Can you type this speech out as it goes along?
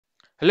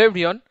Hello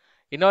everyone.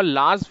 In our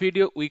last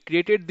video, we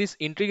created this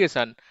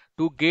integration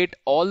to get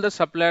all the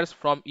suppliers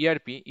from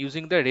ERP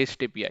using the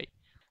REST API.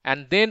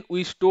 And then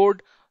we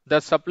stored the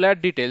supplier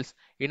details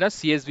in a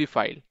CSV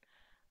file.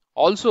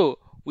 Also,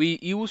 we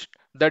used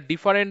the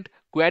different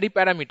query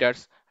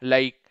parameters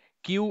like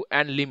queue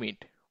and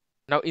limit.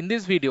 Now in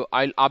this video,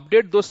 I'll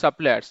update those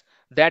suppliers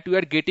that we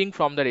are getting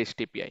from the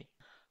REST API.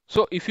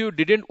 So if you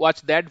didn't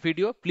watch that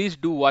video, please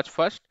do watch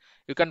first.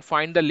 You can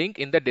find the link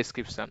in the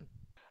description.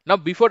 Now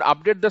before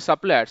update the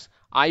suppliers,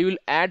 I will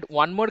add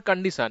one more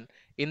condition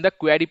in the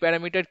query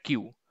parameter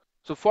queue.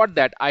 So for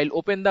that, I'll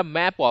open the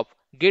map of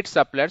get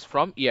suppliers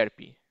from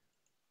ERP.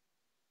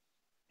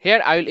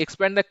 Here I will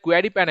expand the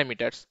query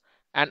parameters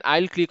and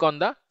I'll click on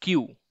the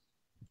queue.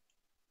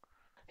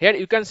 Here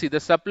you can see the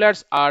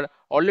suppliers are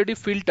already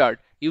filtered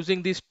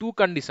using these two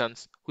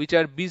conditions, which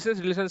are business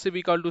relationship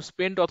equal to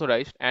spent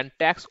authorized and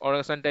tax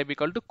organization type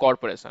equal to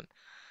corporation.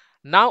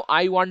 Now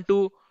I want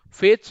to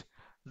fetch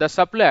the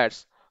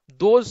suppliers.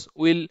 Those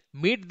will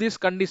meet these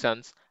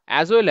conditions,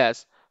 as well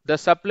as the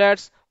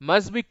suppliers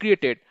must be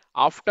created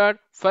after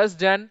 1st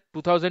Jan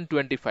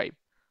 2025.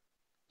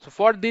 So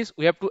for this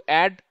we have to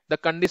add the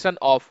condition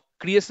of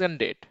creation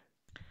date.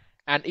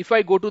 And if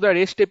I go to the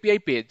REST API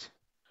page,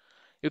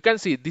 you can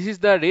see this is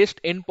the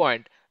REST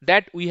endpoint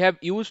that we have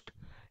used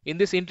in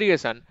this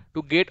integration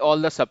to get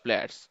all the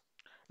suppliers.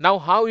 Now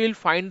how we will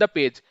find the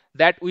page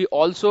that we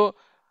also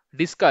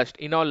discussed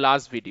in our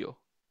last video.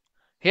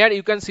 Here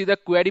you can see the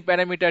query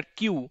parameter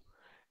queue.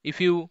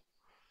 If you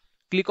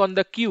click on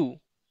the queue,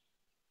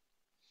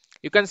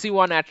 you can see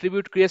one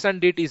attribute creation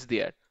date is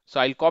there. So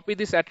I'll copy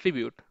this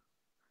attribute,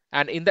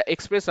 and in the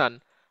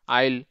expression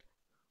I'll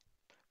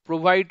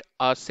provide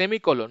a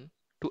semicolon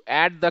to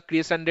add the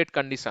creation date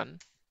condition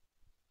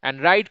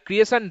and write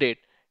creation date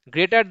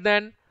greater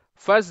than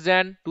 1st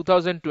Jan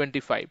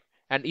 2025,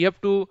 and you have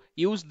to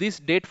use this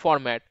date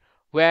format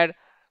where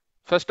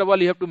first of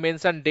all you have to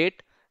mention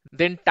date,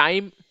 then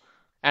time,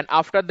 and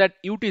after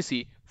that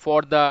UTC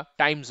for the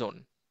time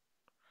zone.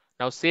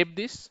 Now save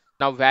this.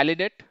 Now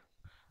validate.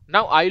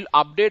 Now I will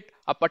update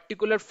a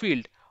particular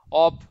field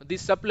of the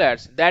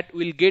suppliers that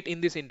we'll get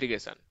in this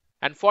integration.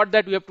 And for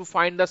that we have to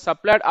find the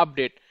supplier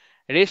update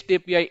REST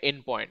API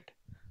endpoint.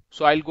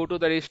 So I'll go to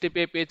the REST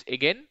API page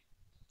again,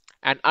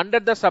 and under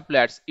the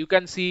suppliers you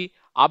can see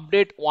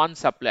update one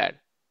supplier.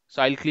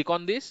 So I'll click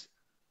on this,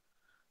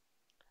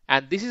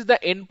 and this is the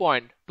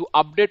endpoint to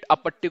update a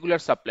particular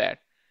supplier.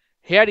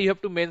 Here you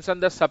have to mention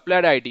the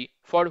supplier ID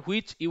for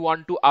which you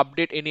want to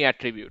update any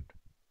attribute.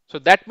 So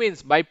that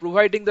means by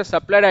providing the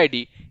supplier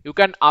ID, you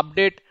can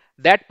update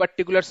that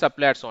particular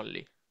suppliers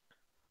only.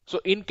 So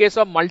in case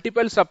of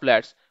multiple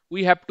suppliers,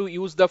 we have to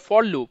use the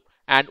for loop,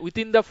 and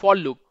within the for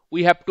loop,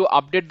 we have to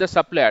update the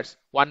suppliers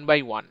one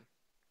by one.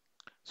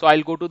 So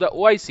I'll go to the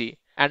OIC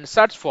and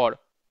search for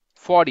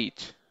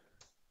each.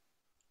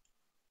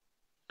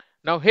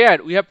 Now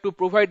here we have to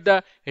provide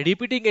the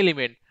repeating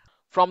element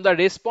from the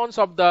response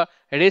of the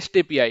REST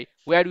API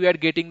where we are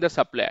getting the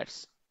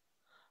suppliers.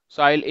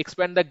 So I'll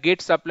expand the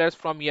get suppliers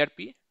from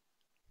ERP,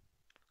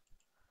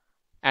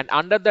 and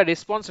under the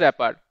response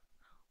wrapper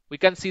we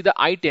can see the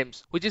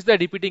items, which is the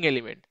repeating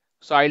element.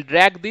 So I'll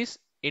drag this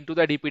into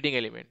the repeating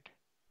element.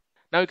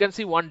 Now you can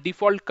see one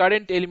default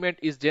current element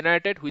is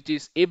generated, which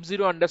is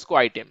F0 underscore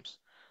items.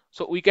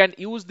 So we can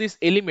use this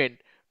element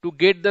to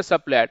get the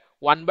supplier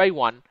one by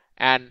one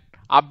and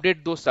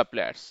update those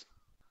suppliers.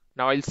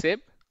 Now I'll save.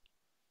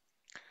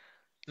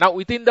 Now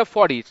within the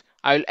for each,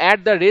 I will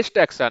add the REST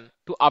action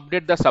to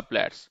update the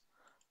suppliers.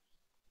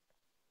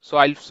 So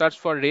I'll search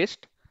for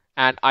REST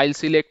and I'll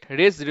select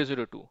REST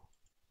 002.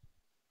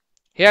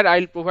 Here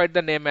I'll provide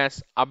the name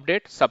as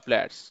update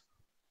suppliers.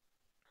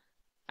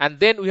 And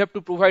then we have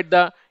to provide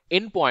the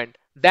endpoint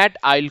that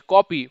I'll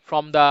copy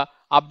from the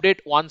update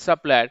one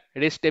supplier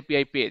REST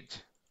API page.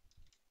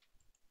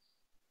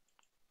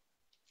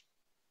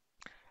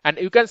 And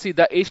you can see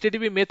the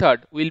HTTP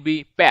method will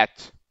be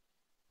patch.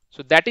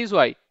 So that is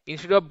why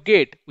instead of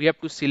get, we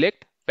have to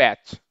select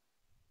patch.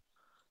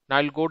 Now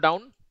I'll go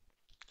down.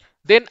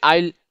 Then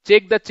I'll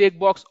check the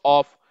checkbox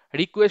of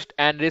request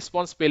and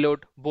response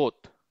payload both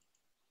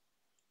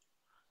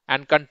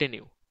and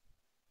continue.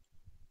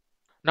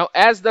 Now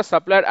as the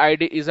supplier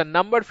ID is a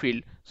number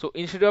field, so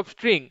instead of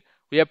string,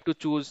 we have to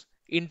choose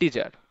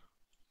integer.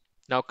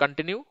 Now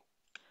continue.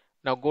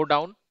 Now go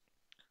down.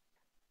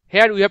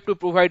 Here we have to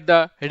provide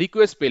the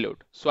request payload.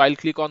 So I'll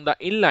click on the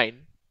inline,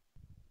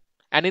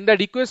 and in the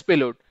request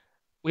payload,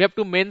 we have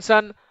to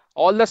mention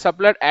all the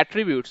supplier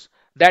attributes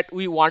that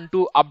we want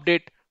to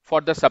update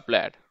for the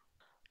supplier.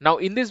 Now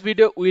in this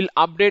video, we will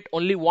update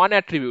only one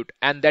attribute,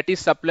 and that is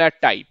supplier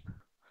type.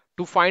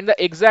 To find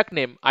the exact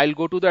name, I'll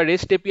go to the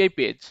REST API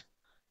page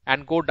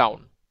and go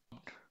down.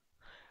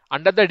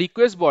 Under the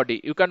request body,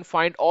 you can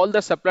find all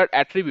the supplier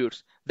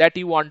attributes that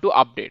you want to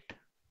update.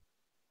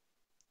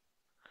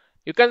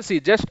 You can see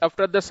just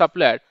after the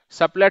supplier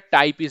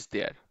type is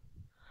there.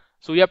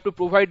 So we have to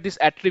provide this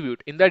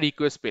attribute in the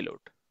request payload.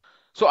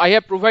 So I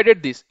have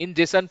provided this in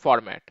JSON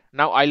format.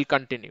 Now I'll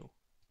continue.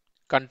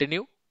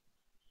 Continue.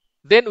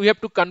 Then we have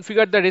to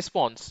configure the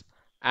response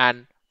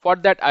And for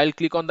that, I'll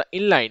click on the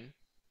inline,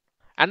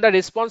 and the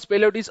response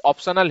payload is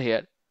optional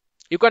here.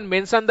 You can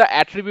mention the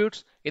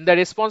attributes in the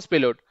response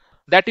payload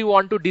that you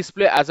want to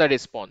display as a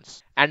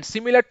response. And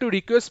similar to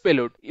request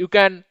payload, you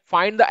can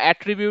find the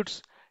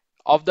attributes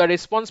of the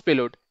response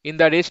payload in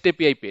the REST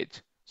API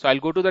page. So I'll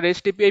go to the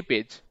REST API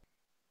page,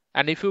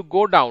 and if you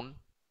go down,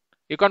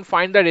 you can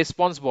find the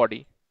response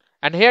body.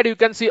 And here you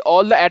can see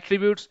all the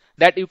attributes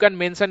that you can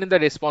mention in the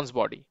response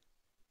body.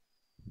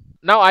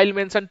 Now I'll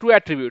mention two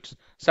attributes,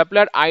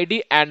 supplier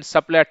ID and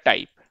supplier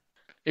type.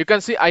 You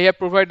can see I have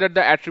provided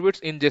the attributes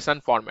in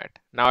JSON format.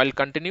 Now I'll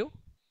continue,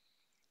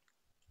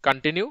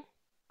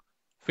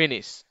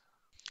 finish.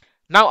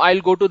 Now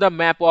I'll go to the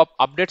map of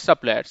update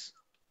suppliers,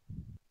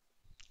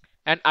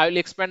 and I will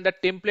expand the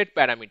template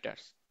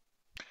parameters.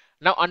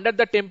 Now under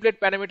the template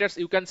parameters,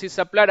 you can see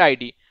supplier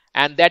ID,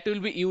 and that will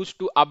be used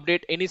to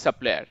update any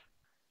supplier.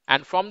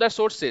 And from the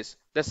sources,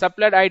 the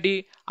supplier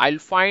ID I'll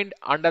find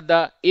under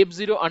the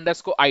F0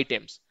 underscore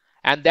items,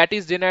 and that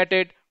is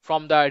generated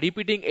from the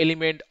repeating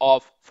element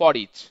of for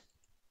each.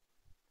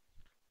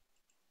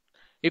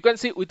 You can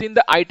see within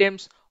the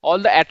items, all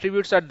the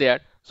attributes are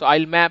there. So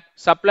I'll map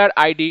supplier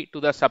ID to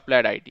the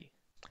supplier ID.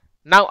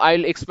 Now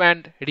I'll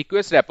expand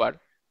request wrapper,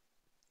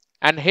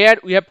 and here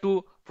we have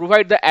to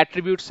provide the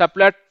attribute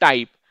supplier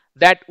type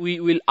that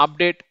we will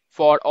update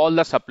for all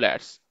the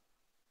suppliers.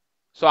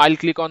 So I'll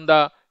click on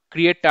the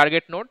create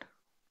target node,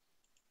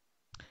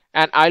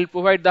 and I'll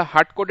provide the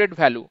hard-coded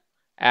value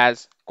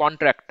as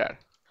contractor.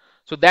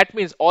 So that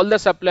means all the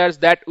suppliers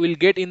that will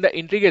get in the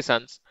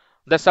integrations,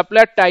 the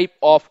supplier type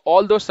of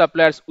all those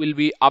suppliers will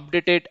be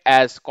updated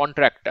as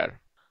contractor.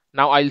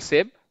 Now I'll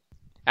save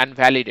and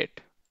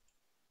validate.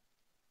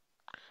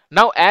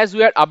 Now as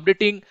we are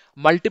updating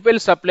multiple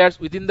suppliers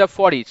within the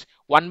for each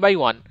one by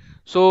one,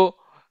 so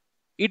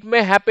it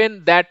may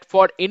happen that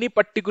for any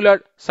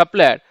particular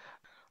supplier,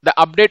 the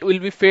update will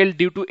be failed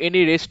due to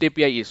any REST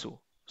API issue.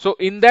 So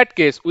in that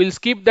case, we'll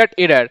skip that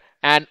error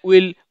and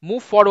we'll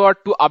move forward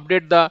to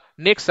update the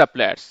next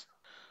suppliers.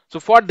 So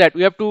for that,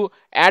 we have to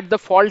add the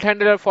fault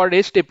handler for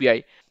REST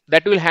API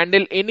that will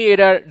handle any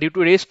error due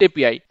to REST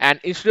API, and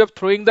instead of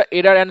throwing the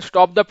error and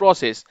stop the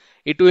process,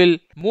 it will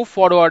move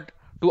forward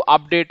to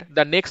update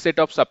the next set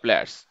of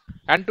suppliers.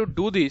 And to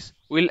do this,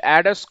 we'll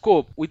add a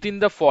scope within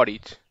the for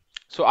each.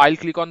 So I'll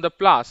click on the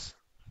plus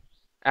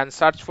and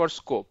search for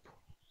scope.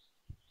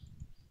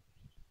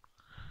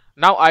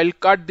 Now I'll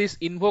cut this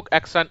invoke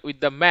action with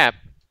the map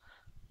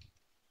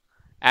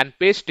and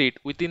paste it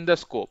within the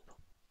scope.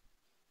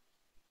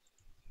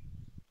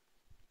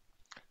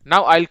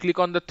 Now I'll click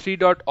on the three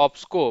dot of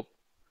scope,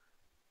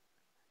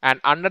 and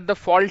under the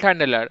fault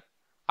handler,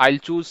 I'll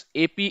choose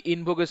AP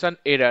invocation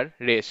error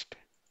REST.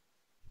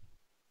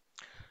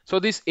 So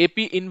this AP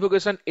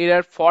invocation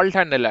error fault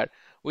handler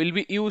will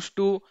be used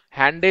to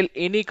handle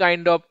any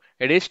kind of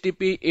REST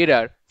API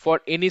error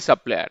for any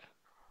supplier.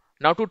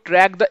 Now to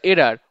track the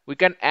error, we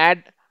can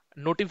add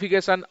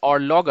notification or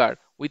logger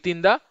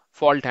within the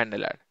fault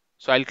handler.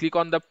 So I'll click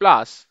on the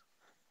plus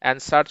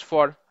and search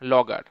for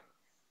logger.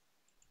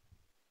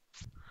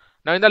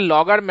 Now in the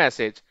logger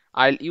message,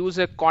 I'll use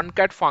a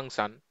concat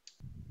function,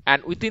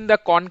 and within the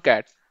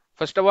concat,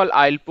 first of all,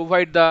 I'll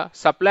provide the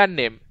supplier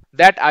name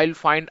that I'll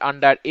find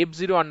under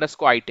F0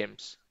 underscore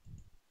items.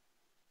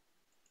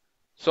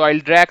 So I'll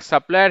drag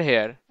supplier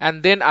here,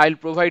 and then I'll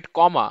provide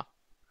comma,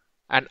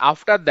 and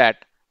after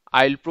that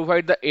I'll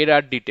provide the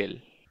error detail.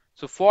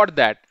 So for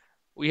that,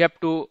 we have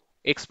to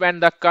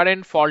expand the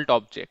current fault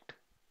object,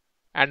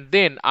 and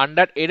then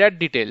under error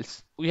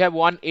details we have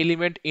one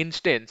element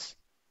instance.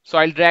 So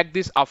I'll drag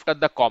this after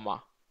the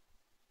comma.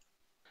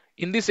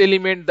 In this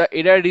element, the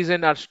error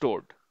region are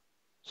stored.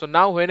 So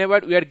now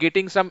whenever we are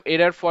getting some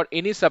error for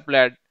any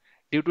supplier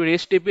due to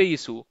REST API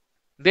issue,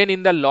 then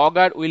in the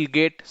logger we'll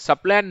get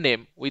supplier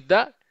name with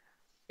the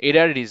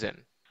error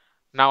region.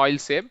 Now I'll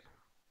save.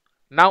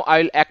 Now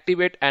I'll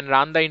activate and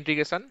run the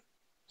integration.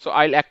 So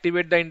I'll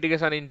activate the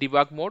integration in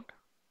debug mode,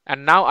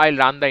 and now I'll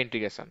run the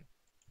integration.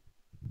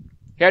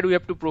 Here we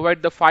have to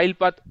provide the file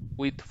path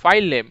with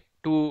file name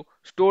to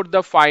store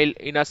the file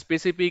in a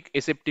specific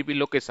SFTP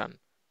location.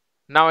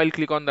 Now I'll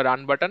click on the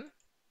run button.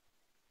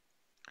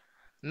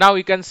 Now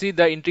you can see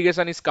the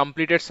integration is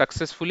completed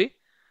successfully,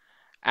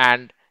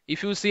 and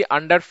if you see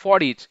under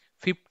for each,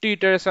 50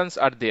 iterations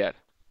are there.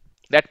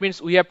 That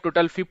means we have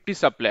total 50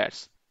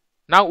 suppliers.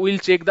 Now we'll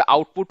check the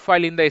output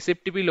file in the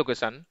SFTP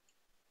location.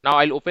 Now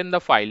I'll open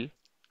the file.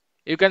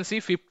 You can see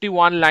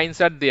 51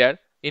 lines are there,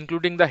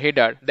 including the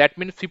header. That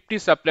means 50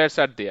 suppliers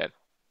are there.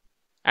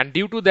 And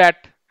due to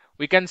that,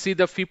 we can see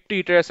the 50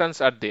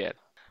 iterations are there.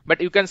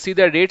 But you can see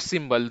the red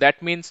symbol.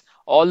 That means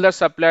all the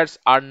suppliers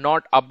are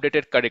not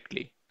updated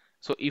correctly.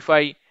 So if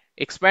I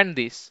expand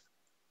this,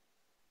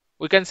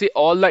 we can see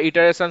all the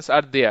iterations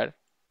are there.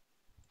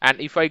 And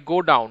if I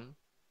go down,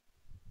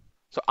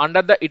 so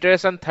under the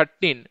iteration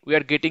 13, we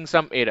are getting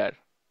some error.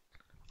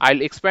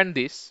 I'll expand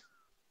this.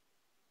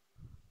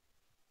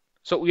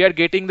 So we are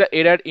getting the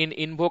error in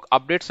invoke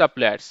update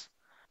suppliers,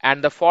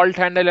 and the fault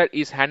handler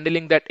is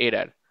handling that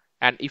error.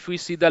 And if we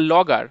see the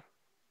logger,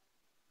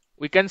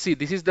 we can see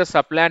this is the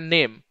supplier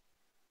name,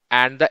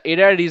 and the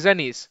error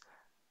reason is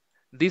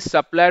this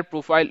supplier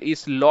profile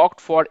is locked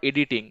for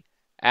editing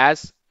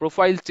as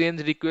profile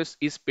change request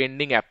is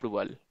pending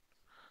approval.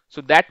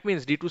 So that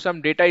means due to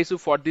some data issue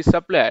for this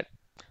supplier,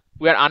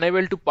 we are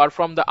unable to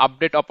perform the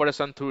update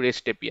operation through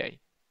REST API.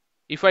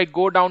 If I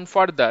go down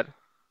further,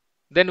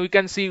 then we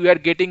can see we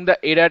are getting the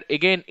error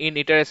again in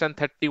iteration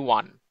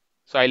 31.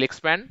 So I'll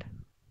expand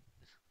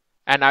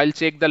and I'll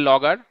check the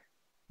logger.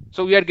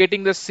 So we are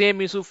getting the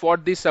same issue for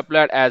this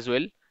supplier as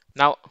well.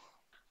 Now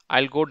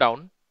I'll go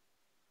down.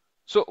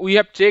 So we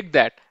have checked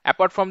that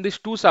apart from these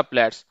two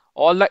suppliers,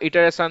 all the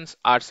iterations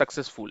are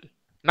successful.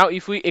 Now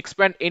if we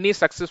expand any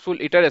successful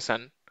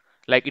iteration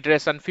like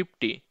iteration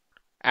 50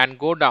 and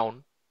go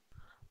down,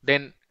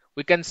 then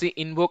we can see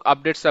invoke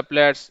update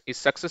suppliers is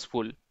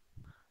successful.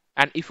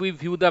 And if we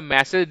view the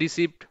message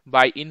received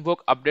by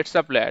invoke update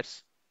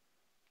suppliers,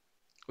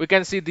 we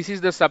can see this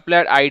is the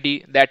supplier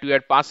ID that we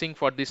are passing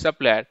for this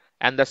supplier,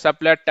 and the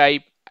supplier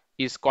type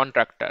is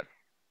contractor.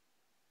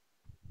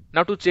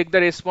 Now to check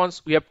the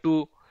response, we have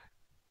to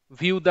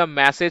view the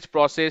message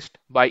processed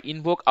by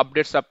invoke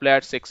update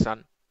supplier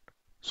section.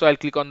 So I'll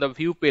click on the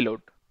view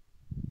payload,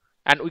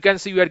 and we can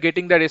see we are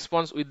getting the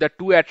response with the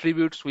two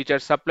attributes which are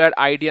supplier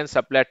ID and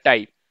supplier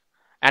type.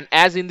 And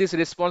as in this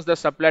response the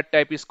supplier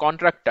type is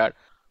contractor,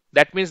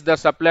 that means the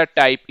supplier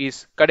type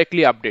is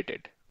correctly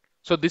updated.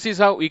 So this is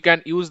how we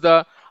can use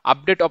the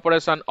update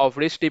operation of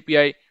REST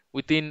API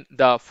within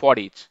the for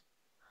each.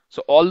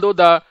 So although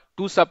the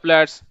two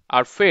suppliers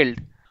are failed,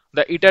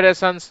 the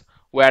iterations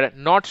were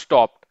not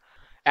stopped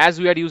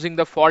as we are using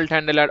the fault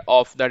handler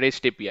of the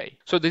REST API.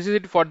 So this is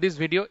it for this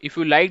video. If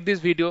you like this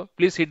video,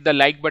 please hit the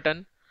like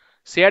button.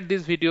 Share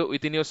this video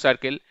within your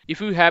circle.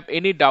 If you have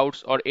any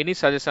doubts or any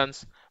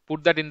suggestions,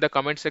 put that in the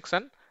comment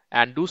section,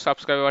 and do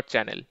subscribe our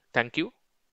channel. Thank you.